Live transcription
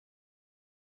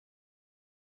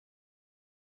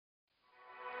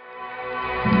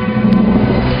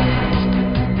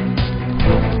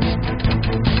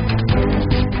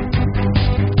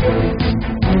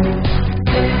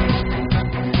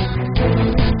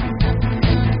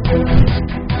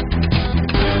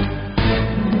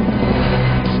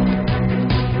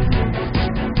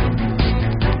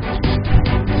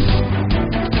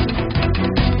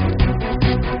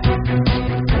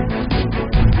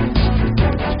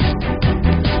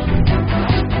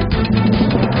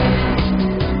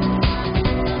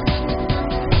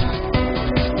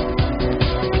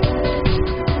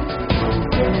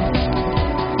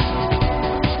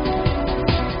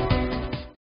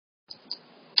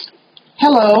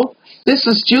Hello, this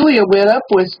is Julia Widup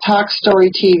with Talk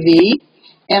Story TV,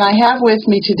 and I have with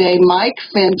me today Mike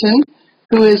Finton,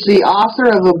 who is the author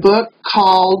of a book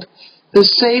called The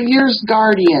Savior's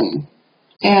Guardian.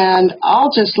 And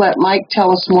I'll just let Mike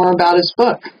tell us more about his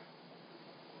book.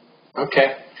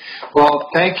 Okay. Well,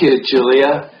 thank you,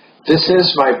 Julia. This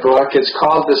is my book. It's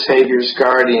called The Savior's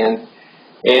Guardian.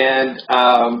 And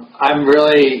I'm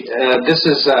really, this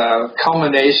is a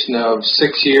culmination of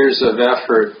 6 years of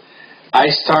effort. I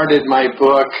started my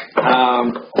book,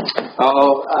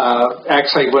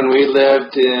 actually when we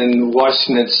lived in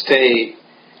Washington State.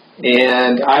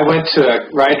 And I went to a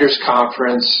writers'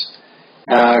 conference,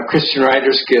 Christian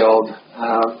Writers Guild,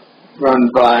 run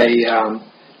by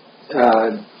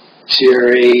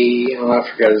Jerry, I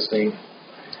forgot his name.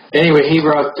 Anyway, he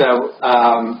wrote the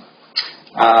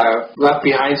Left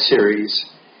Behind series.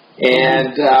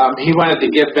 And he wanted to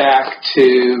give back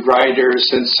to writers,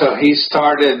 and so he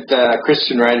started the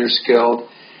Christian Writers Guild.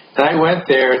 And I went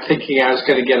there thinking I was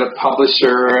going to get a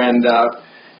publisher and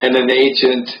an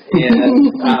agent,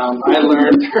 and I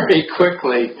learned very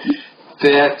quickly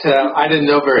that I didn't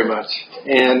know very much.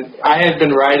 And I had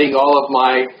been writing all of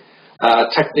my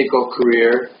technical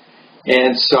career,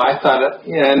 and so I thought,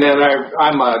 and then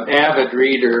I'm an avid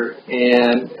reader,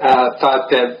 and thought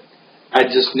that I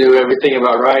just knew everything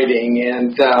about writing,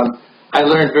 and I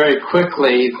learned very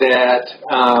quickly that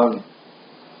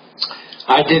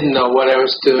I didn't know what I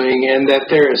was doing, and that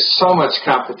there is so much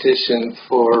competition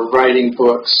for writing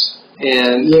books.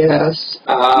 And yes.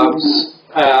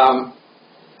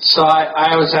 So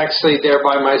I was actually there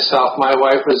by myself. My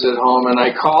wife was at home, and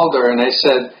I called her, and I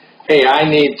said, hey, I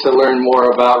need to learn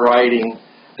more about writing,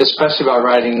 especially about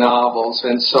writing novels.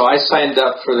 And so I signed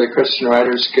up for the Christian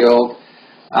Writers Guild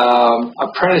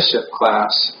apprenticeship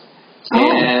class,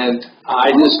 and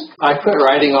I quit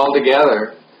writing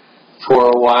altogether for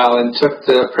a while and took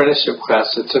the apprenticeship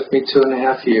class. It took me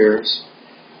 2.5 years,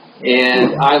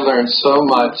 and I learned so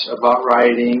much about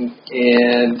writing,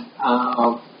 and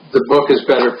the book is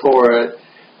better for it.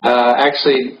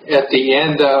 Actually, near the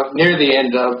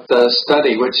end of the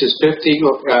study, which is 50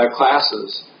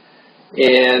 classes.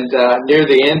 And near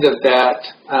the end of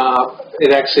that,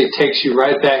 it actually takes you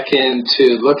right back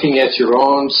into looking at your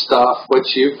own stuff,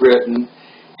 what you've written,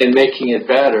 and making it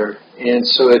better. And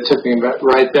so it took me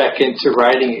right back into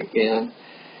writing again.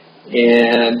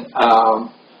 And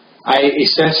I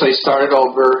essentially started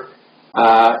over,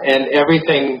 and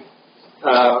everything,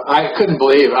 I couldn't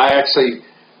believe. When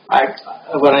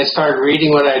I started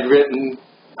reading what I'd written,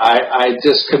 I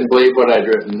just couldn't believe what I'd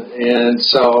written. And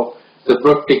so the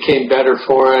book became better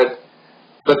for it,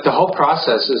 but the whole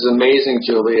process is amazing,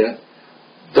 Julia,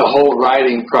 the whole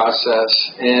writing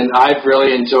process, and I've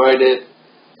really enjoyed it,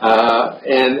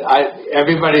 and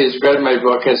everybody who's read my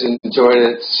book has enjoyed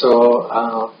it, so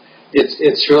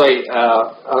it's really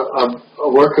a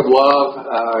work of love.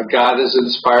 God has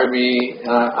inspired me,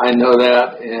 I know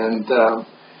that, and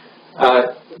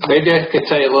maybe I could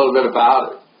tell you a little bit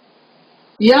about it.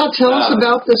 Yeah, tell us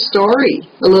about the story,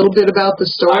 a little bit about the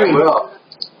story. I will.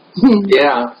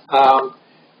 Yeah.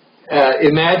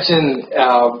 Imagine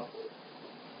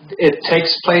it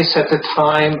takes place at the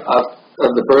time of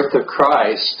the birth of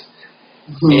Christ,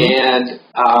 and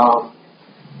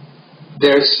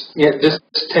this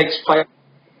takes place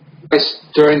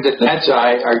during the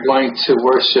Magi are going to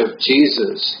worship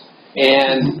Jesus,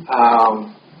 and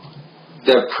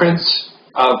the prince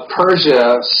of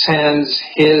Persia sends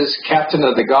his captain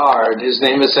of the guard, his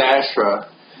name is Ashra,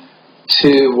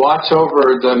 to watch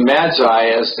over the Magi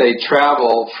as they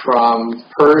travel from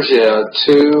Persia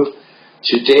to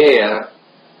Judea,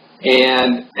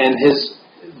 and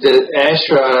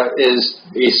Ashra is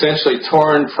essentially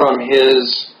torn from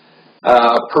his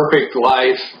perfect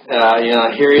life.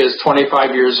 Here he is,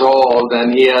 25 years old,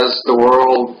 and he has the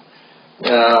world,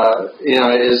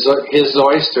 his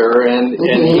oyster, and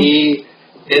he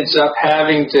ends up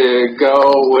having to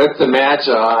go with the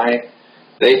Magi.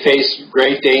 They face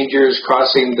great dangers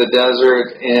crossing the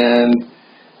desert, and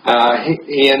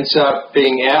he ends up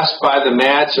being asked by the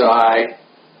Magi,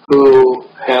 who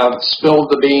have spilled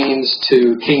the beans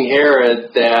to King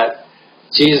Herod, that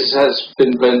Jesus has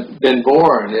been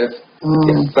born. If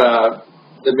the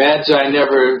Magi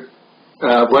never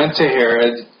went to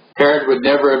Herod, Herod would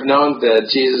never have known that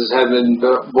Jesus had been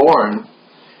born.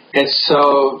 And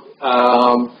so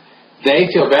they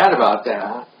feel bad about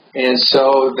that. And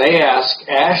so they ask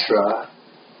Ashra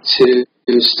to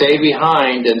stay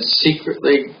behind and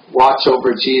secretly watch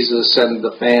over Jesus and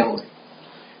the family.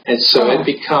 And so it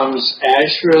becomes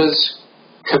Ashra's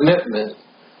commitment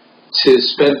to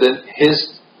spend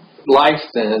his life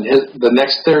then, the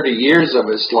next 30 years of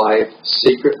his life,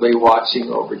 secretly watching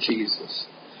over Jesus.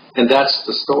 And that's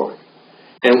the story.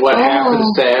 And what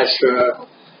happens to Ezra.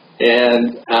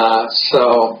 And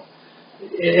so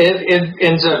it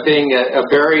ends up being a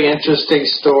very interesting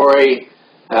story.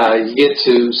 You get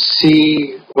to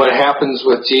see what happens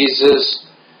with Jesus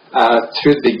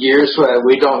through the years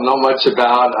we don't know much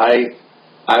about.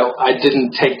 I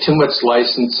didn't take too much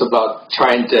license about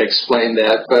trying to explain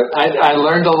that, but I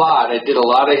learned a lot. I did a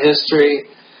lot of history.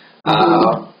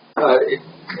 I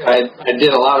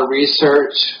did a lot of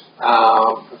research.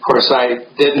 Of course, I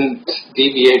didn't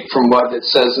deviate from what it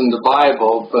says in the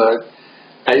Bible, but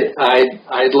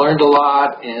I learned a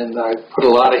lot, and I put a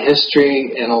lot of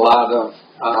history and a lot of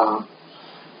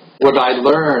what I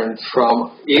learned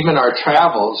from even our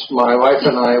travels. My wife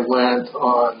and I went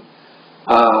on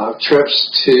trips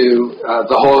to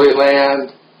the Holy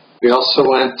Land. We also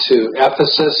went to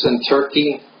Ephesus in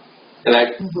Turkey, and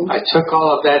I took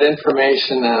all of that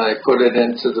information and I put it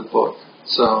into the book.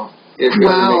 So it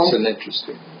really makes it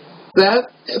interesting.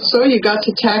 So you got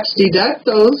to tax deduct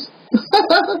those.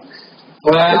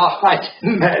 Well, I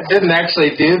didn't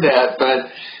actually do that, but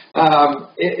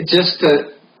just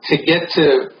to get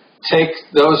to take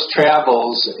those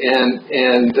travels, and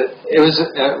it was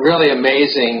really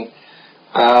amazing.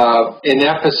 In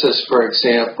Ephesus, for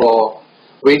example,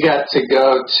 we got to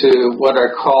go to what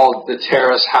are called the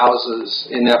terrace houses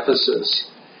in Ephesus.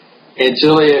 And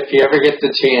Julia, if you ever get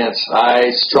the chance,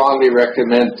 I strongly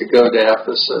recommend to go to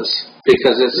Ephesus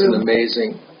because it's an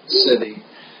amazing city.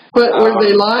 What were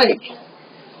they like?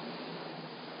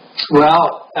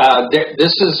 Well,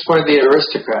 this is where the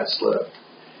aristocrats lived.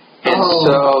 And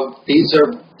so these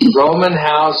are Roman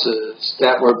houses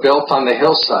that were built on the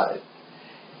hillside.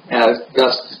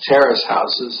 That's the terrace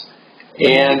houses.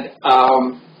 And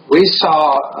we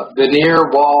saw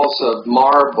veneer walls of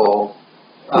marble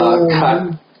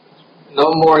cut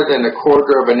no more than a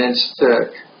quarter of an inch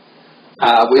thick.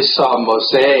 We saw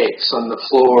mosaics on the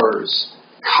floors,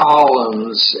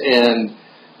 columns, and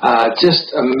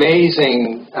just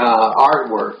amazing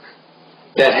artwork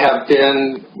that have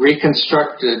been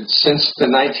reconstructed since the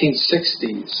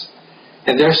 1960s.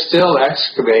 And they're still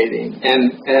excavating.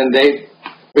 And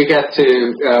we got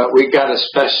a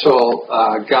special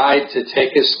guide to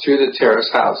take us through the terrace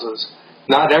houses.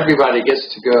 Not everybody gets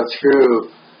to go through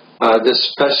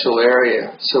this special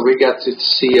area, so we got to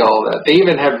see all that. They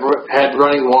even had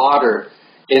running water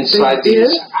inside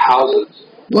these houses.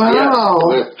 Wow!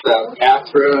 Yes, with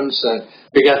bathrooms, and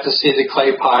we got to see the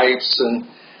clay pipes, and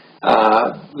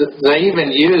they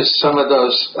even use some of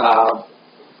those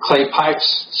clay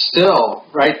pipes still,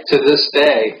 right to this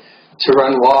day, to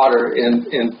run water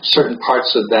in certain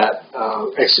parts of that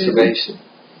excavation.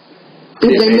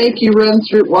 Did they make you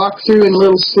walk through in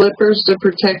little slippers to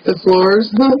protect the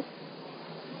floors?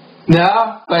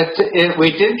 No, but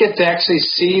we did get to actually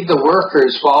see the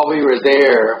workers while we were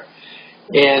there,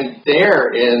 and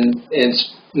they're in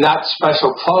not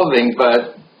special clothing,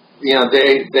 but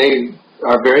they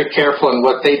are very careful in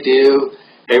what they do.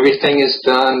 Everything is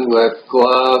done with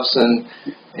gloves, and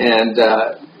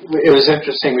it was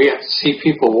interesting. We got to see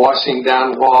people washing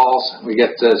down walls. We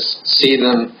get to see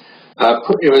them.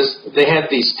 They had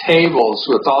these tables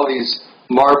with all these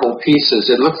marble pieces.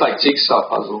 It looked like jigsaw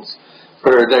puzzles,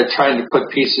 where they're trying to put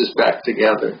pieces back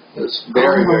together. It was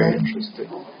very, very interesting.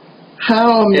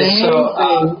 How amazing!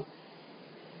 So,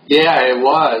 yeah, it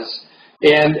was.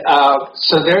 And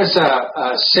so there's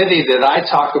a city that I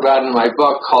talk about in my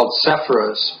book called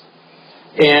Sepphoris,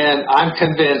 and I'm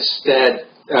convinced that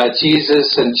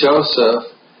Jesus and Joseph,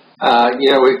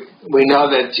 we know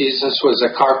that Jesus was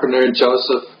a carpenter and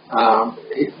Joseph,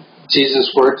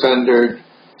 Jesus worked under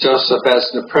Joseph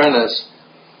as an apprentice.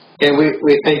 And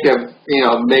we think of,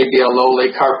 maybe a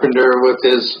lowly carpenter with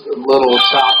his little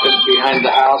shop behind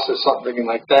the house or something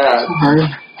like that.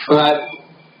 But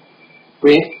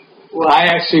I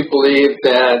actually believe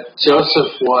that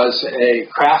Joseph was a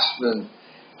craftsman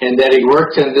and that he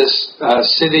worked in this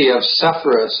city of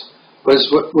Sepphoris,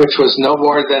 which was no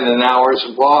more than an hour's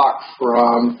walk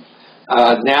from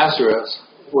Nazareth,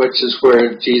 which is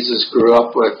where Jesus grew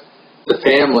up with the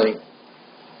family.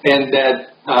 And that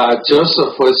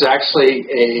Joseph was actually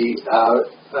a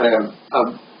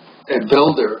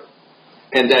builder,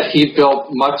 and that he built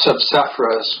much of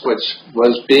Sepphoris, which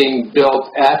was being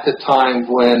built at the time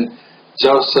when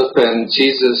Joseph and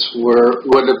Jesus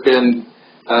would have been,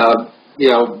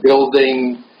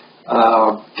 building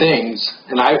things.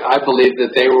 And I believe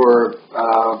that they were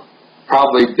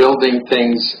probably building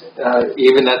things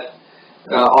even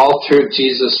all through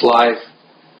Jesus' life.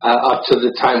 Up to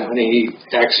the time when he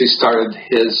actually started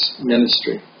his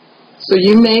ministry. So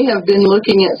you may have been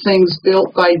looking at things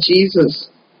built by Jesus.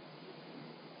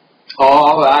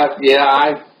 Oh,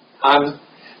 I'm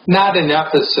not in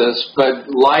Ephesus, but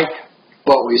like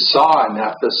what we saw in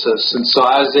Ephesus, and so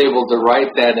I was able to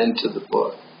write that into the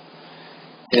book.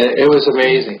 It was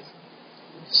amazing.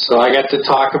 So I got to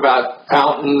talk about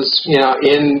fountains,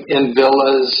 in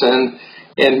villas and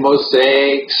in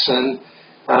mosaics and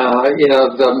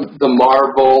the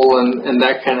marble and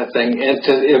that kind of thing. And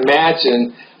to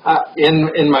imagine,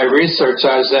 in my research,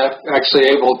 I was actually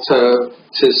able to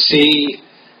see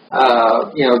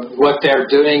what they're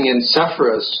doing in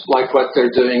Sepphoris, like what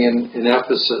they're doing in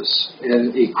Ephesus,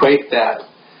 and equate that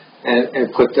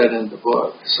and put that in the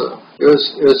book. So it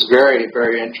was very,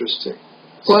 very interesting.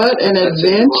 What an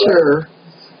adventure!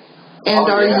 And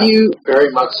are you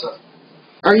very much so?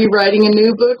 Are you writing a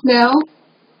new book now?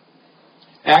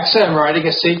 Actually, I'm writing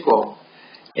a sequel,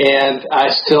 and I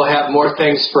still have more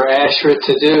things for Ashra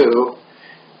to do.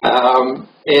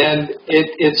 And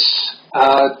it's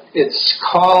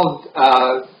called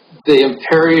the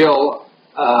Imperial.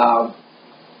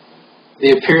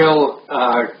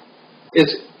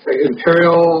 It's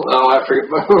Imperial. Oh, I forget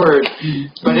my word.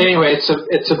 But anyway,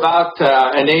 it's about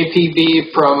an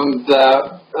APB from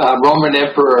the Roman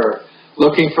Emperor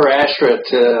looking for Ashra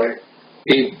to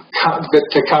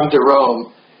come to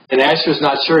Rome, and Ashra's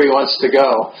not sure he wants to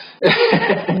go.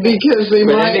 Because they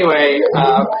but might. Anyway,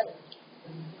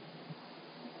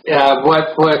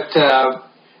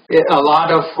 a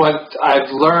lot of what I've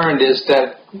learned is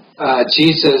that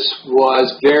Jesus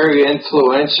was very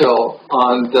influential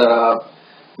on the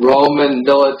Roman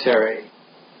military,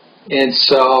 and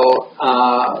so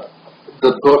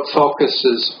the book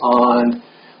focuses on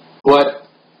what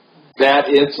that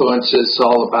influence is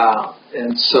all about.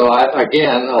 And so,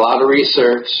 again, a lot of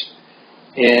research,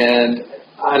 and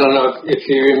I don't know if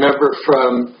you remember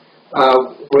from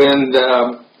when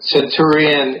the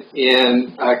centurion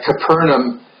in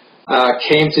Capernaum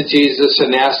came to Jesus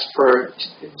and asked for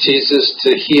Jesus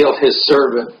to heal his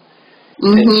servant.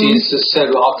 Mm-hmm. And Jesus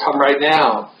said, well, I'll come right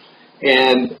now.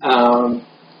 And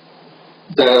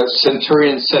the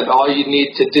centurion said, all you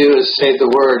need to do is say the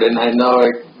word, and I know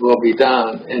it will be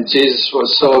done. And Jesus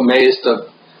was so amazed of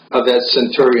that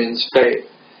centurion's faith.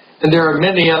 And there are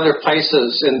many other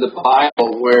places in the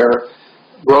Bible where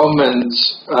Roman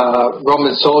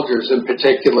soldiers in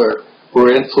particular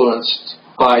were influenced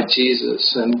by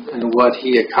Jesus and what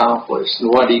he accomplished and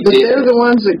what he did. But they're the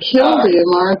ones that killed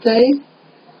him, aren't they?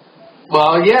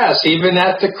 Well, yes. Even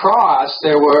at the cross,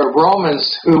 there were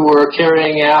Romans who were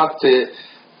carrying out the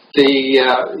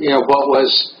what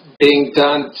was being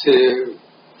done to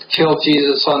kill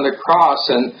Jesus on the cross.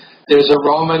 And there's a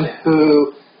Roman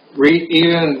who,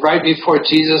 even right before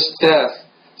Jesus' death,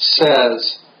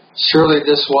 says, surely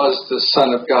this was the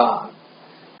Son of God.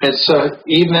 And so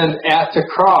even at the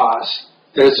cross,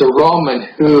 there's a Roman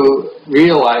who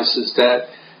realizes that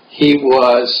he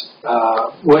was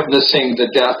witnessing the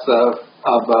death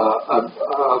of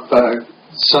a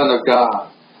Son of God.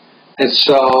 And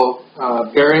so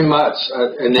very much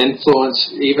an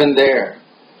influence even there.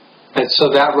 And so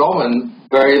that Roman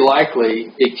very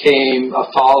likely became a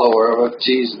follower of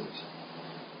Jesus.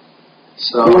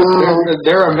 So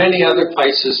there are many other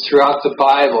places throughout the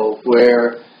Bible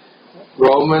where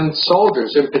Roman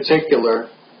soldiers in particular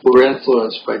were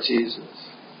influenced by Jesus.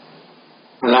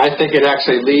 And I think it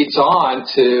actually leads on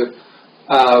to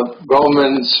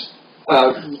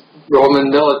Roman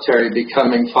military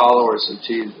becoming followers of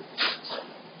Jesus.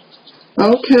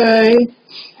 Okay.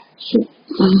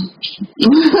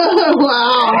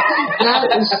 Wow,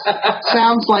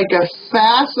 sounds like a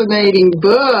fascinating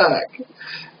book.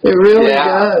 It really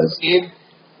does.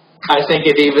 I think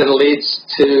it even leads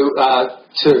to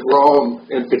Rome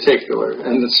in particular,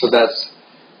 and so that's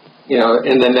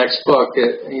in the next book.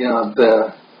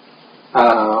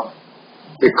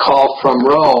 The call from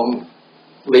Rome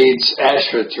leads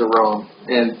Ashra to Rome,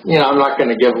 and I'm not going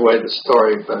to give away the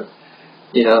story, but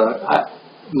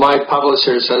my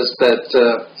publisher says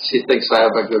that she thinks I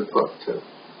have a good book too,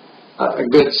 a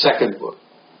good second book.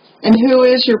 And who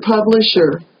is your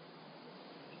publisher?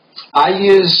 I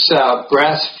use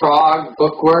Brass Frog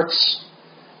Bookworks.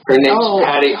 Her name's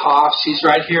Patty Hoff. She's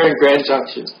right here in Grand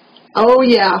Junction. Oh,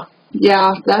 yeah.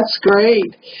 Yeah, that's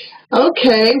great.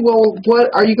 Okay, well,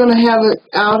 what are you going to have it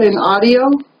out in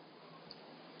audio?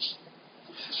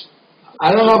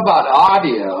 I don't know about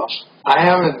audio. I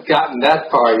haven't gotten that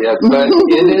far yet, but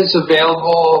it is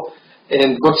available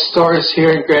in bookstores here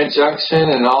in Grand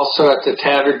Junction and also at the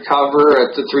Tattered Cover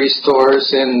at the 3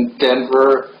 stores in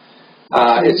Denver.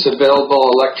 It's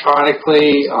available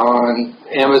electronically on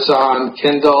Amazon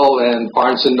Kindle and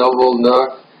Barnes & Noble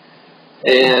Nook.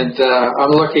 And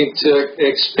I'm looking to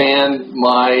expand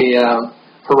my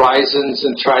horizons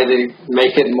and try to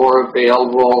make it more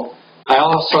available. I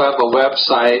also have a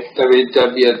website,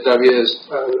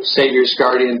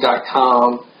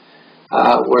 www.saviorsguardian.com,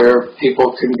 where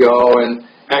people can go and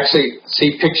actually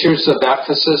see pictures of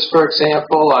Ephesus, for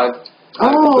example. I've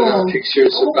put up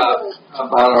pictures about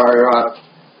our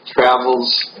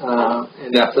travels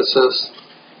in Ephesus.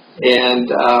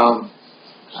 And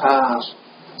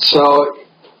so,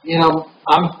 you know,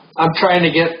 I'm trying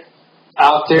to get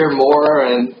out there more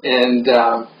and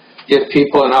give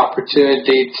people an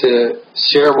opportunity to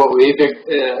share what we've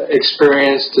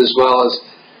experienced, as well as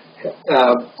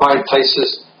find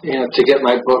places, you know, to get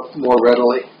my book more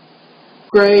readily.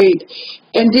 Great.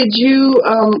 And did you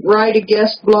write a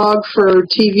guest blog for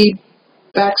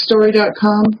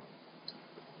tvbackstory.com?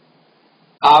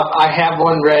 I have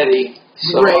one ready,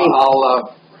 so Great.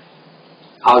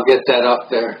 I'll get that up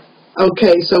there.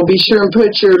 Okay, so be sure and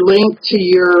put your link to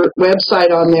your website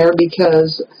on there,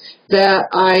 because that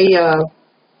I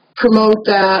promote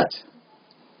that,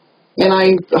 and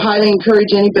I highly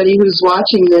encourage anybody who's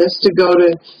watching this to go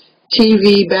to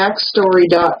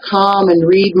tvbackstory.com and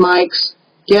read Mike's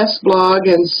guest blog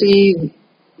and see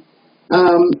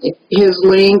his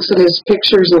links and his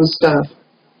pictures and stuff.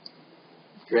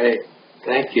 Great.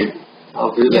 Thank you.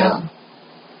 I'll do that.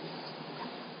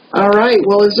 All right.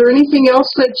 Well, is there anything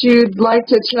else that you'd like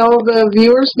to tell the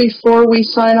viewers before we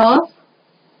sign off?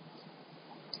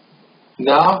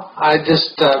 No, I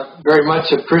just very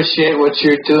much appreciate what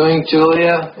you're doing,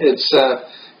 Julia. It's a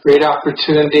great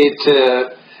opportunity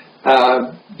to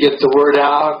get the word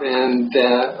out, and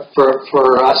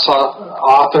for us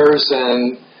authors,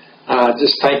 and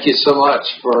just thank you so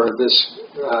much for this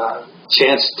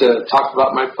chance to talk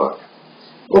about my book.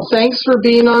 Well, thanks for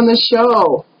being on the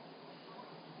show.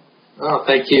 Oh,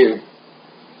 thank you.